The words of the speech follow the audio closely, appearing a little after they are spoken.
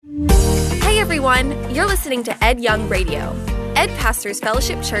everyone. You're listening to Ed Young Radio, Ed Pastors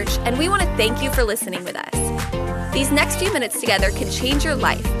Fellowship Church, and we want to thank you for listening with us. These next few minutes together can change your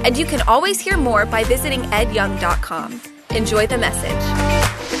life, and you can always hear more by visiting edyoung.com. Enjoy the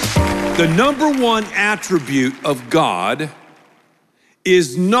message. The number one attribute of God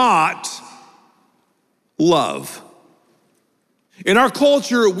is not love. In our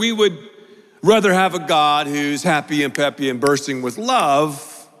culture, we would rather have a God who's happy and peppy and bursting with love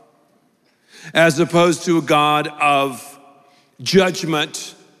as opposed to a God of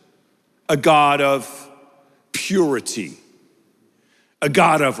judgment, a God of purity, a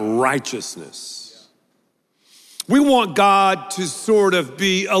God of righteousness. We want God to sort of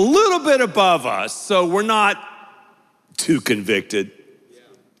be a little bit above us so we're not too convicted.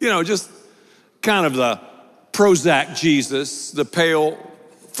 You know, just kind of the Prozac Jesus, the pale,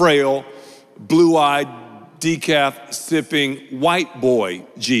 frail, blue-eyed, decaf-sipping white boy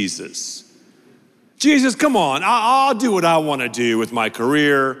Jesus. Jesus, come on, I'll do what I want to do with my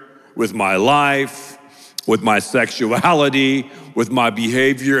career, with my life, with my sexuality, with my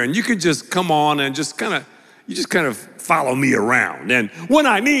behavior, and you could just come on and just kind of follow me around. And when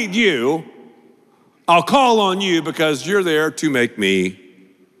I need you, I'll call on you because you're there to make me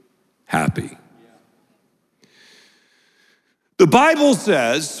happy. The Bible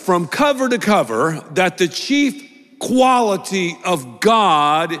says from cover to cover that the chief quality of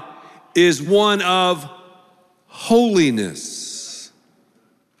God is one of holiness.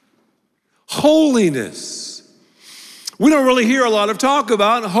 Holiness. We don't really hear a lot of talk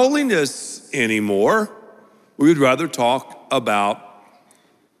about holiness anymore. We would rather talk about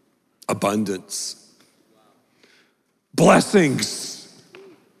abundance, blessings,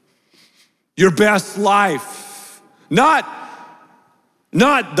 your best life, not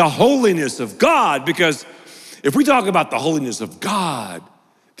the holiness of God, because if we talk about the holiness of God,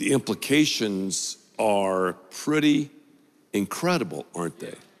 the implications are pretty incredible, aren't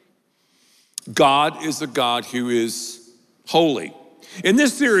they? God is a God who is holy. In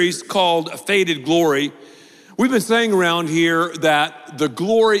this series called Faded Glory, we've been saying around here that the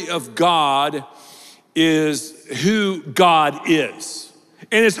glory of God is who God is.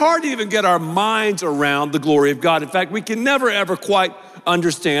 And it's hard to even get our minds around the glory of God. In fact, we can never, ever quite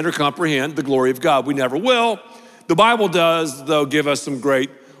understand or comprehend the glory of God. We never will. The Bible does, though, give us some great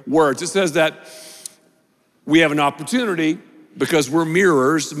words. It says that we have an opportunity because we're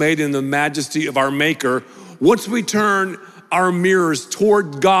mirrors made in the majesty of our Maker. Once we turn our mirrors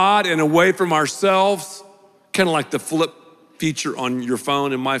toward God and away from ourselves, kind of like the flip feature on your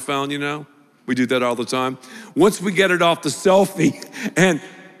phone and my phone, you know? We do that all the time. Once we get it off the selfie and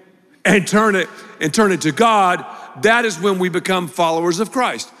turn it to God, that is when we become followers of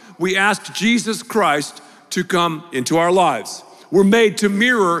Christ. We ask Jesus Christ to come into our lives. We're made to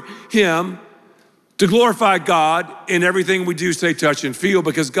mirror him, to glorify God in everything we do, say, touch, and feel,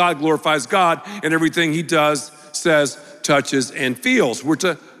 because God glorifies God in everything he does, says, touches, and feels. We're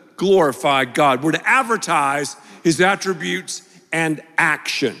to glorify God. We're to advertise his attributes and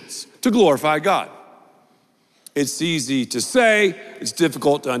actions to glorify God. It's easy to say, it's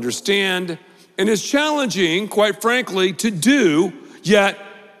difficult to understand, and it's challenging, quite frankly, to do, yet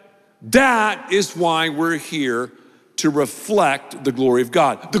that is why we're here to reflect the glory of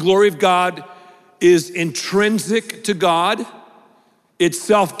God. The glory of God is intrinsic to God. It's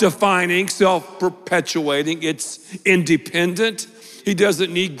self-defining, self-perpetuating. It's independent. He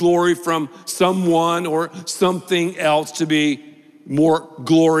doesn't need glory from someone or something else to be more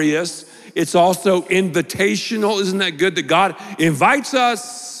glorious. It's also invitational. Isn't that good that God invites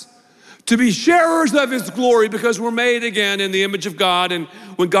us to be sharers of his glory because we're made again in the image of God. And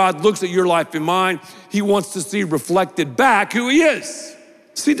when God looks at your life and mine, he wants to see reflected back who he is.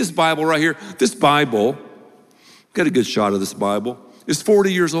 See this Bible right here? This Bible, got a good shot of this Bible, is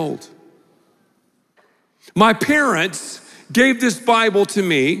 40 years old. My parents gave this Bible to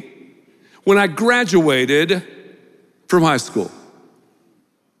me when I graduated from high school.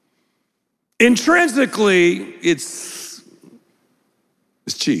 Intrinsically, it's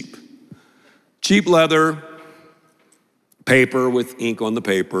cheap. Cheap leather, paper with ink on the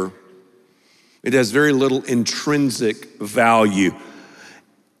paper. It has very little intrinsic value.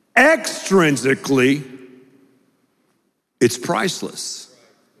 Extrinsically, it's priceless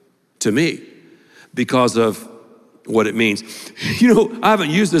to me because of what it means. You know, I haven't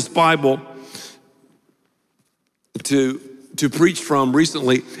used this Bible to preach from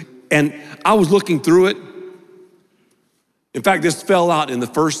recently, and I was looking through it. In fact, this fell out in the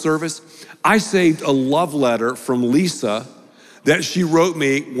first service. I saved a love letter from Lisa that she wrote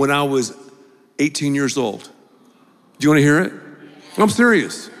me when I was 18 years old. Do you want to hear it? I'm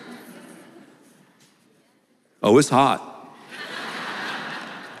serious. Oh, it's hot.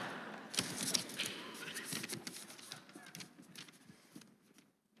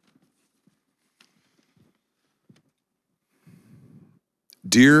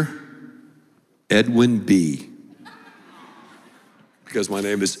 Dear Edwin B., because my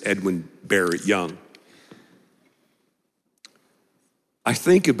name is Edwin Barrett Young, I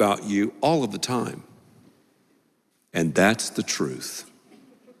think about you all of the time, and that's the truth.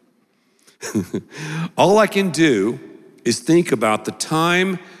 All I can do is think about the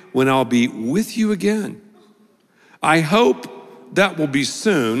time when I'll be with you again. I hope that will be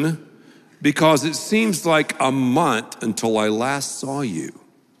soon, because it seems like a month until I last saw you.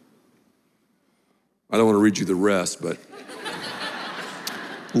 I don't want to read you the rest, but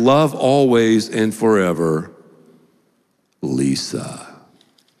love always and forever, Lisa.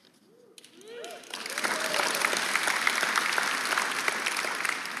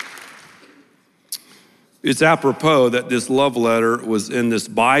 It's apropos that this love letter was in this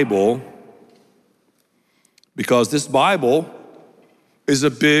Bible, because this Bible is a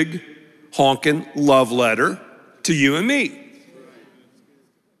big honking love letter to you and me.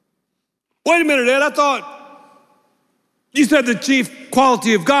 Wait a minute, Ed, I thought you said the chief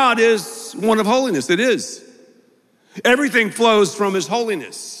quality of God is one of holiness. It is. Everything flows from his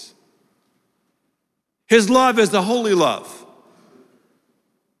holiness. His love is a holy love,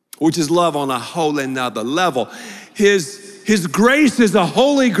 which is love on a whole another level. His grace is a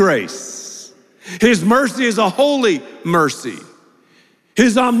holy grace. His mercy is a holy mercy.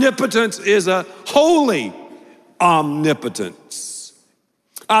 His omnipotence is a holy omnipotence.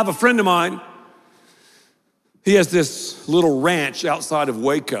 I have a friend of mine. He has this little ranch outside of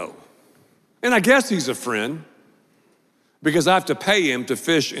Waco. And I guess he's a friend because I have to pay him to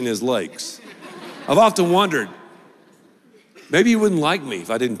fish in his lakes. I've often wondered, maybe he wouldn't like me if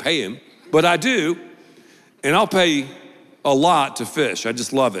I didn't pay him, but I do, and I'll pay a lot to fish. I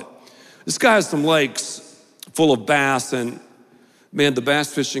just love it. This guy has some lakes full of bass, and man, the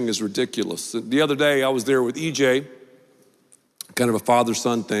bass fishing is ridiculous. The other day I was there with EJ, kind of a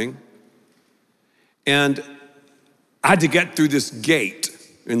father-son thing, and I had to get through this gate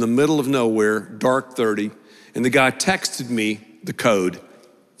in the middle of nowhere, dark 30, and the guy texted me the code.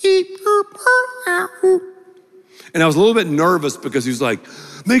 And I was a little bit nervous because he was like,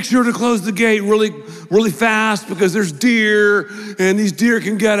 make sure to close the gate really, really fast because there's deer and these deer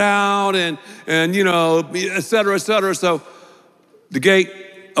can get out and you know, et cetera, et cetera. So the gate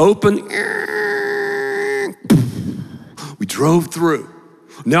opened. We drove through.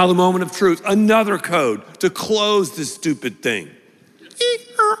 Now the moment of truth, another code to close this stupid thing.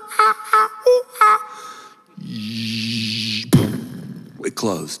 It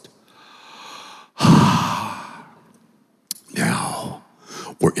closed. Now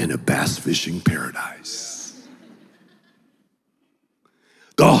we're in a bass fishing paradise.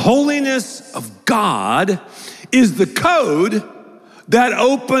 The holiness of God is the code that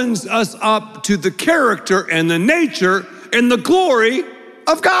opens us up to the character and the nature and the glory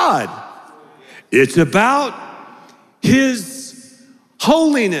of God. It's about his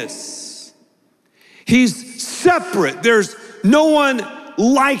holiness. He's separate. There's no one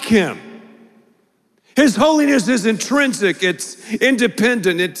like him. His holiness is intrinsic, it's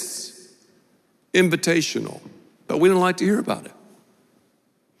independent, it's invitational. But we don't like to hear about it.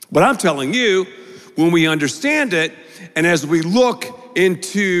 But I'm telling you, when we understand it, and as we look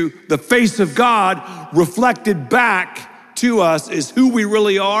into the face of God, reflected back to us is who we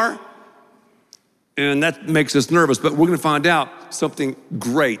really are, and that makes us nervous. But we're gonna find out something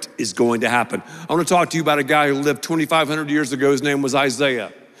great is going to happen. I wanna talk to you about a guy who lived 2,500 years ago. His name was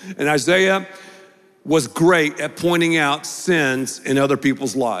Isaiah. And Isaiah was great at pointing out sins in other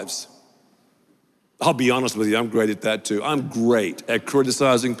people's lives. I'll be honest with you, I'm great at that too. I'm great at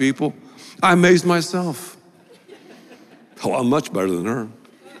criticizing people. I amaze myself. Oh, I'm much better than her.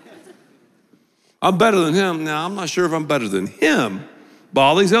 I'm better than him. Now, I'm not sure if I'm better than him, but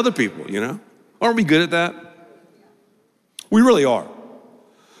all these other people, you know? Aren't we good at that? We really are.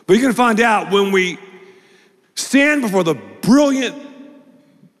 But you're gonna find out when we stand before the brilliant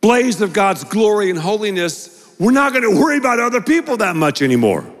blaze of God's glory and holiness, we're not gonna worry about other people that much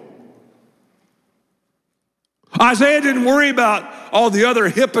anymore. Isaiah didn't worry about all the other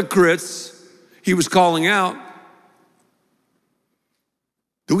hypocrites he was calling out.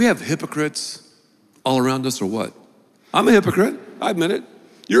 Do we have hypocrites all around us or what? I'm a hypocrite, I admit it.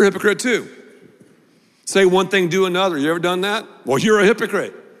 You're a hypocrite too. Say one thing, do another. You ever done that? Well, you're a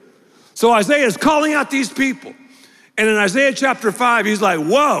hypocrite. So Isaiah is calling out these people. And in Isaiah chapter 5, he's like,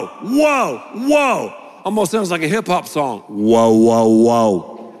 whoa, whoa, whoa. Almost sounds like a hip hop song. Whoa, whoa,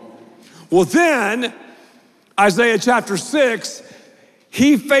 whoa. Well, then Isaiah chapter 6,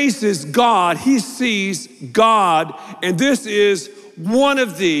 he faces God, he sees God, and this is one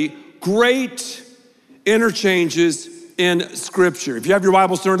of the great interchanges in Scripture. If you have your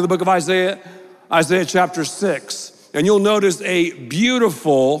Bibles, turn to the book of Isaiah, Isaiah chapter 6, and you'll notice a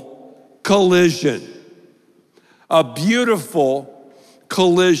beautiful collision. A beautiful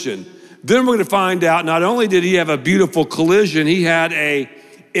collision. Then we're going to find out not only did he have a beautiful collision, he had a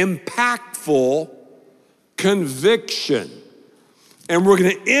impactful conviction. And we're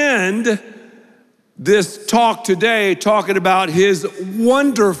going to end this talk today talking about his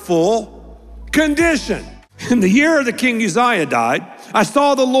wonderful condition. In the year that King Uzziah died, I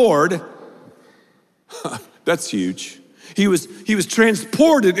saw the Lord. That's huge. He was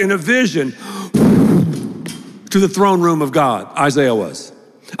transported in a vision to the throne room of God, Isaiah was.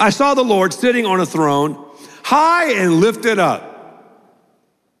 I saw the Lord sitting on a throne, high and lifted up.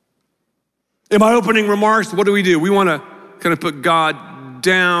 In my opening remarks, what do? We want to kind of put God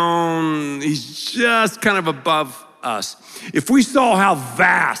down. He's just kind of above us. If we saw how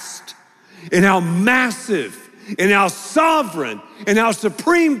vast and how massive and how sovereign and how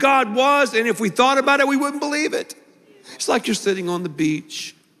supreme God was, and if we thought about it, we wouldn't believe it. It's like you're sitting on the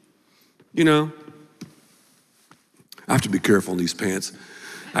beach, you know. I have to be careful in these pants.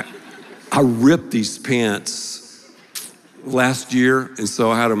 I ripped these pants last year, and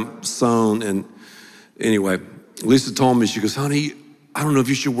so I had them sewn. And anyway, Lisa told me, she goes, honey, I don't know if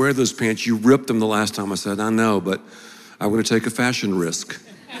you should wear those pants. You ripped them the last time. I said, I know, but I'm going to take a fashion risk.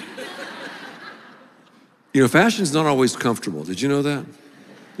 You know, fashion's not always comfortable. Did you know that?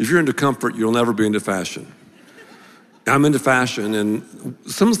 If you're into comfort, you'll never be into fashion. I'm into fashion, and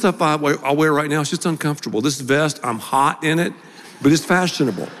some of the stuff I'll wear right now is just uncomfortable. This vest, I'm hot in it, but it's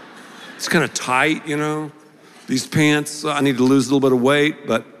fashionable. It's kind of tight, you know. These pants, I need to lose a little bit of weight,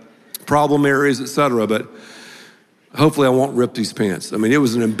 but problem areas, etc. But hopefully I won't rip these pants. I mean, it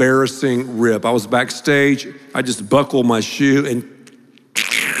was an embarrassing rip. I was backstage. I just buckled my shoe, and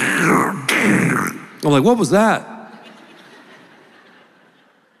I'm like, what was that?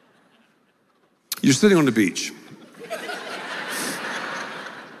 You're sitting on the beach.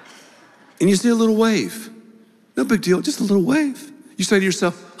 And you see a little wave. No big deal, just a little wave. You say to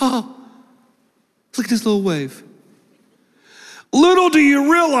yourself, oh, look at this little wave. Little do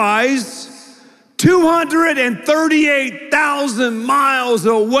you realize, 238,000 miles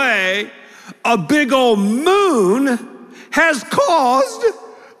away, a big old moon has caused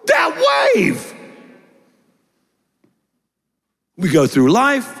that wave. We go through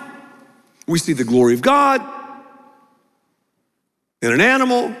life, we see the glory of God in an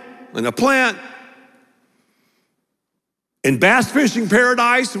animal, in a plant. In bass fishing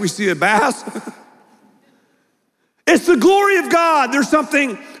paradise, we see a bass. It's the glory of God. There's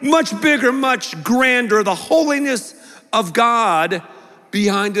something much bigger, much grander, the holiness of God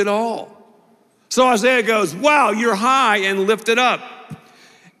behind it all. So Isaiah goes, wow, you're high and lifted up.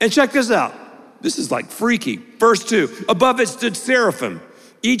 And check this out. This is like freaky. Verse 2, above it stood seraphim.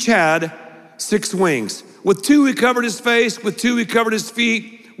 Each had 6 wings. With 2 he covered his face, with 2 he covered his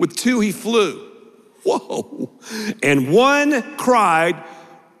feet, with 2 he flew. Whoa. And one cried,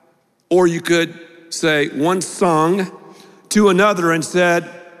 or you could say one sung to another and said,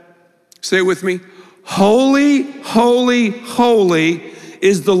 say it with me, holy, holy, holy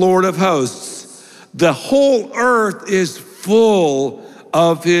is the Lord of hosts. The whole earth is full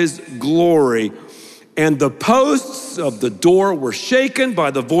of his glory. And the posts of the door were shaken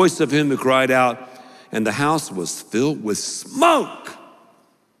by the voice of him who cried out, and the house was filled with smoke.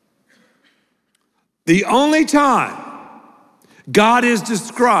 The only time God is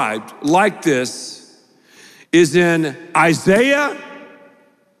described like this is in Isaiah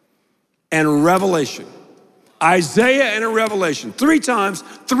and Revelation. Isaiah and Revelation. 3 times,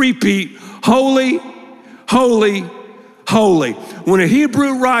 3-peat, holy, holy, holy. When a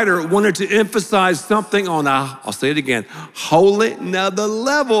Hebrew writer wanted to emphasize something on I'll say it again, holy another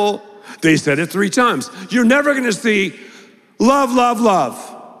level, they said it 3 times. You're never gonna see love, love,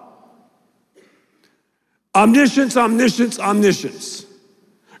 love. Omniscience, omniscience, omniscience.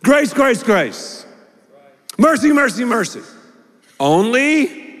 Grace, grace, grace. Mercy, mercy, mercy.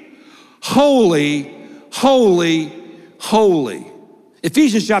 Only holy, holy, holy.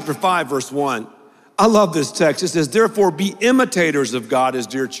 Ephesians chapter 5, verse 1. I love this text. It says, therefore be imitators of God as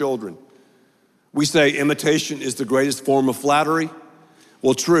dear children. We say imitation is the greatest form of flattery.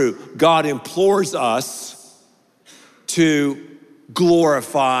 Well, true. God implores us to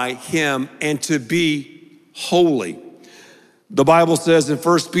glorify him and to be holy. The Bible says in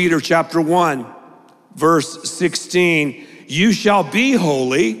 1 Peter chapter 1, verse 16, you shall be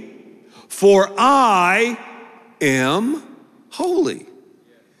holy, for I am holy.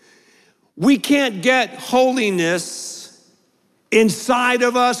 We can't get holiness inside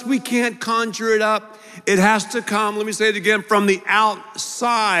of us. We can't conjure it up. It has to come, let me say it again, from the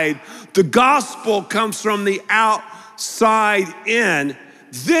outside. The gospel comes from the outside in.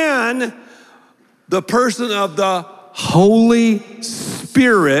 Then the person of the Holy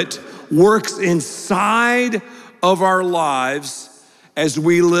Spirit works inside of our lives as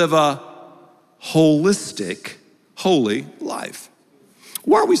we live a holistic, holy life.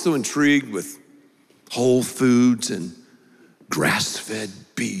 Why are we so intrigued with whole foods and grass-fed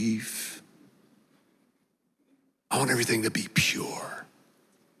beef? I want everything to be pure.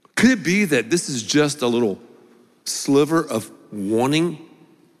 Could it be that this is just a little sliver of wanting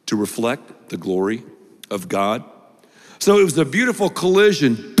to reflect the glory of God? So it was a beautiful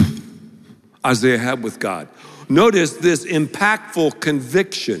collision Isaiah had with God. Notice this impactful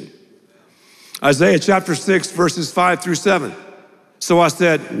conviction. Isaiah chapter 6, verses 5 through 7. So I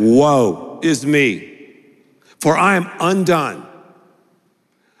said, woe is me, for I am undone.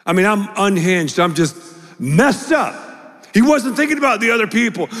 I'm unhinged. I'm just messed up. He wasn't thinking about the other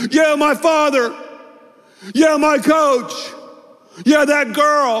people. Yeah, my father. Yeah, my coach. Yeah, that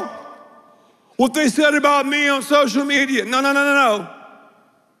girl. What they said about me on social media. No.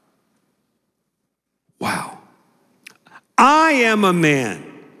 Wow. I am a man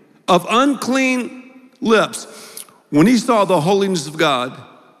of unclean lips. When he saw the holiness of God,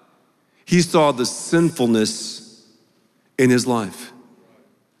 he saw the sinfulness in his life.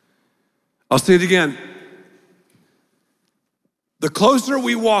 I'll say it again. The closer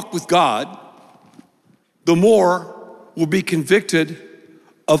we walk with God, the more we'll be convicted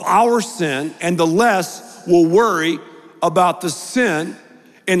of our sin, and the less we'll worry about the sin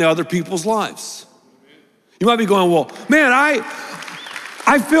in other people's lives. You might be going, well, man,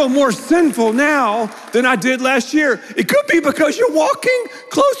 I feel more sinful now than I did last year. It could be because you're walking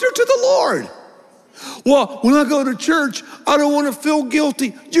closer to the Lord. Well, when I go to church, I don't want to feel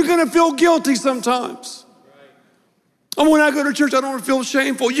guilty. You're going to feel guilty sometimes. And when I go to church, I don't want to feel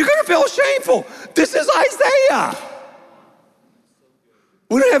shameful. You're going to feel shameful. This is Isaiah.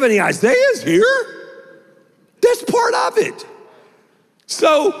 We don't have any Isaiahs here. That's part of it.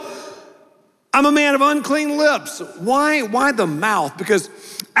 So, I'm a man of unclean lips. Why the mouth? Because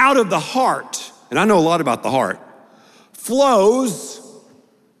out of the heart, and I know a lot about the heart, flows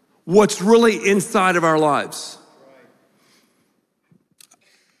what's really inside of our lives.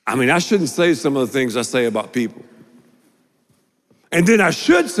 I shouldn't say some of the things I say about people. And then I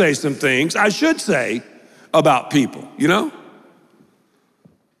should say some things I should say about people, you know?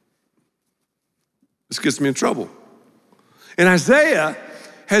 This gets me in trouble. And Isaiah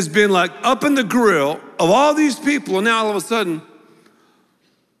has been like up in the grill of all these people, and now all of a sudden,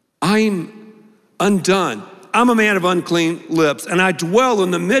 I'm undone. I'm a man of unclean lips, and I dwell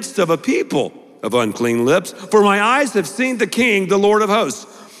in the midst of a people of unclean lips, for my eyes have seen the King, the Lord of hosts.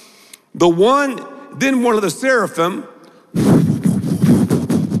 Then one of the seraphim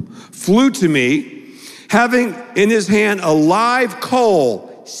flew to me, having in his hand a live coal,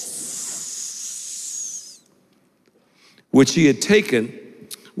 which he had taken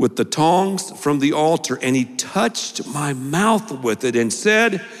with the tongs from the altar, and he touched my mouth with it and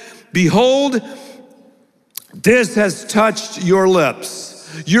said, behold, this has touched your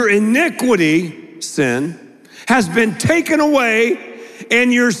lips. Your iniquity, sin, has been taken away,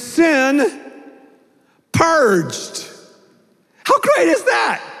 and your sin purged. How great is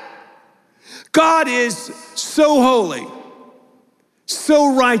that? God is so holy,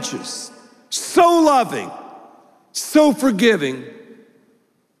 so righteous, so loving, so forgiving.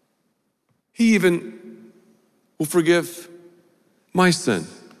 He even will forgive my sin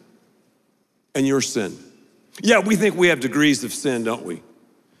and your sin. Yeah, we think we have degrees of sin, don't we?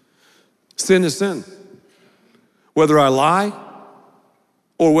 Sin is sin. Whether I lie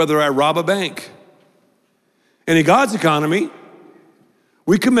or whether I rob a bank. And in God's economy,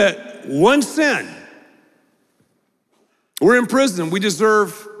 we commit one sin. We're in prison. We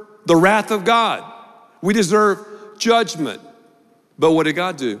deserve the wrath of God. We deserve judgment. But what did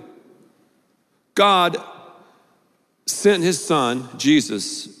God do? God sent his son,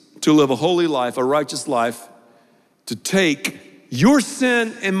 Jesus, to live a holy life, a righteous life, to take your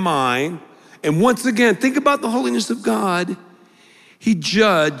sin and mine. And once again, think about the holiness of God. He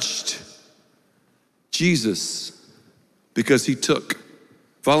judged Jesus because he took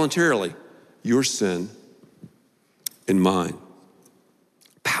voluntarily your sin and mine.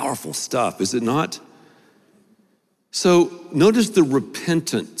 Powerful stuff, is it not? So notice the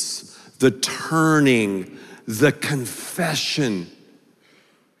repentance, the turning, the confession.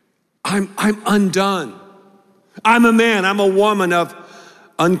 I'm undone. I'm a man, I'm a woman of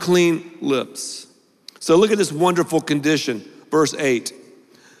unclean lips. So look at this wonderful condition, verse 8.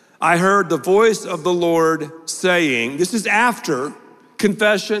 I heard the voice of the Lord saying, this is after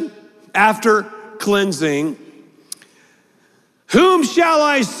confession, after cleansing, whom shall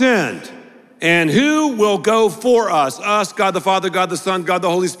I send? And who will go for us? Us, God the Father, God the Son, God the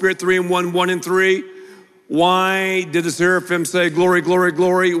Holy Spirit, 3 in 1, 1 in 3. Why did the seraphim say, glory, glory,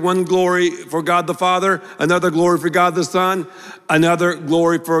 glory? One glory for God the Father, another glory for God the Son, another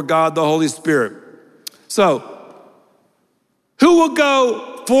glory for God the Holy Spirit. So, who will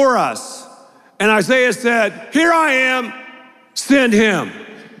go for us? And Isaiah said, here I am, send him.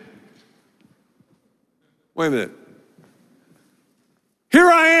 Wait a minute. Here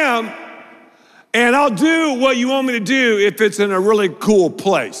I am, and I'll do what you want me to do if it's in a really cool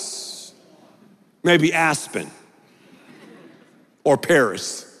place. Maybe Aspen or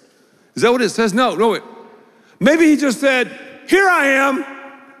Paris. Is that what it says? No. Maybe he just said, here I am.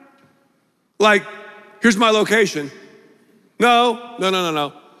 Like, here's my location.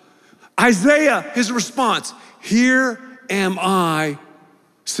 No. Isaiah, his response, here am I,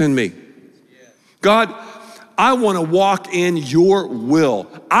 send me. God, I want to walk in your will.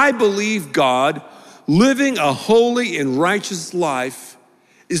 I believe, God, living a holy and righteous life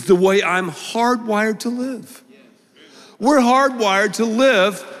is the way I'm hardwired to live. We're hardwired to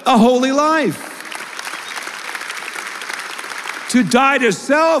live a holy life. To die to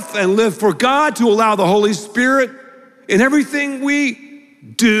self and live for God, to allow the Holy Spirit in everything we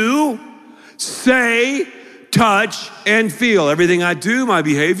do, say, touch, and feel. Everything I do, my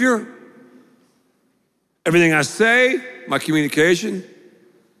behavior, everything I say, my communication,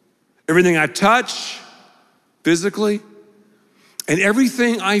 everything I touch physically, and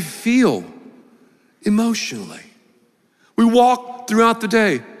everything I feel emotionally. We walk throughout the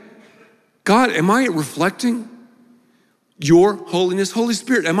day. God, am I reflecting your holiness? Holy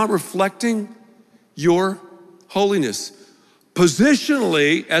Spirit, am I reflecting your holiness?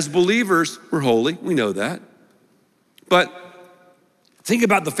 Positionally, as believers, we're holy. We know that. But think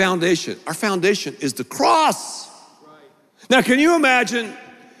about the foundation. Our foundation is the cross. Now, can you imagine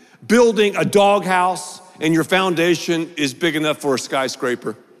building a doghouse and your foundation is big enough for a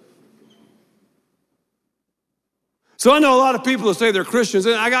skyscraper? So I know a lot of people that say they're Christians,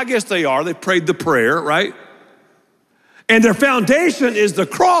 and I guess they are. They prayed the prayer, right? And their foundation is the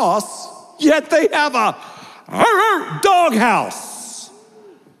cross, yet they have a doghouse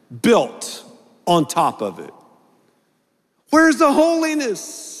built on top of it. Where's the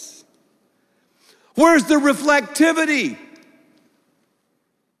holiness? Where's the reflectivity?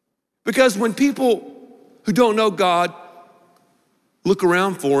 Because when people who don't know God look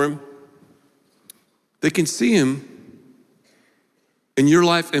around for him, they can see him in your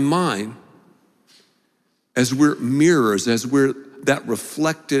life and mine as we're mirrors, as we're that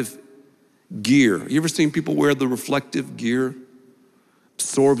reflective gear. You ever seen people wear the reflective gear?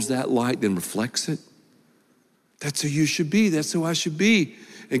 Absorbs that light, then reflects it. That's who you should be. That's who I should be.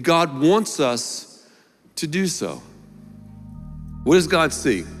 And God wants us to do so. What does God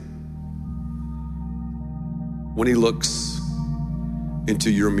see when he looks into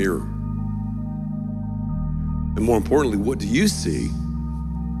your mirror? And more importantly, what do you see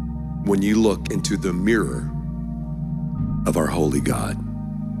when you look into the mirror of our holy God?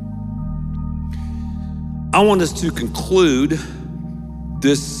 I want us to conclude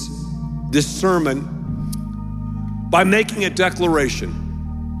this sermon by making a declaration.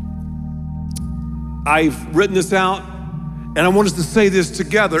 I've written this out, and I want us to say this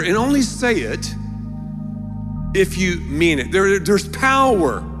together, and only say it if you mean it. There's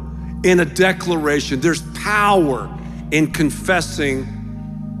power in a declaration. There's power in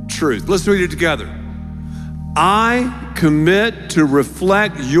confessing truth. Let's read it together. I commit to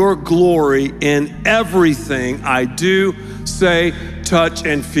reflect your glory in everything I do, say, touch,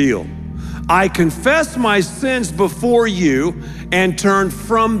 and feel. I confess my sins before you and turn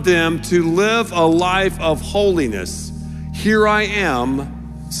from them to live a life of holiness. Here I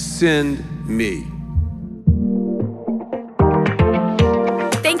am, send me.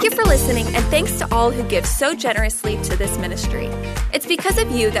 Thank you for listening, and thanks to all who give so generously to this ministry. It's because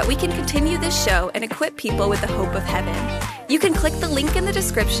of you that we can continue this show and equip people with the hope of heaven. You can click the link in the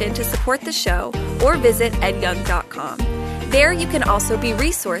description to support the show or visit edyoung.com. There you can also be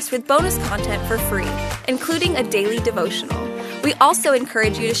resourced with bonus content for free, including a daily devotional. We also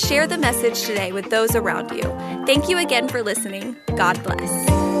encourage you to share the message today with those around you. Thank you again for listening. God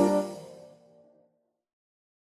bless.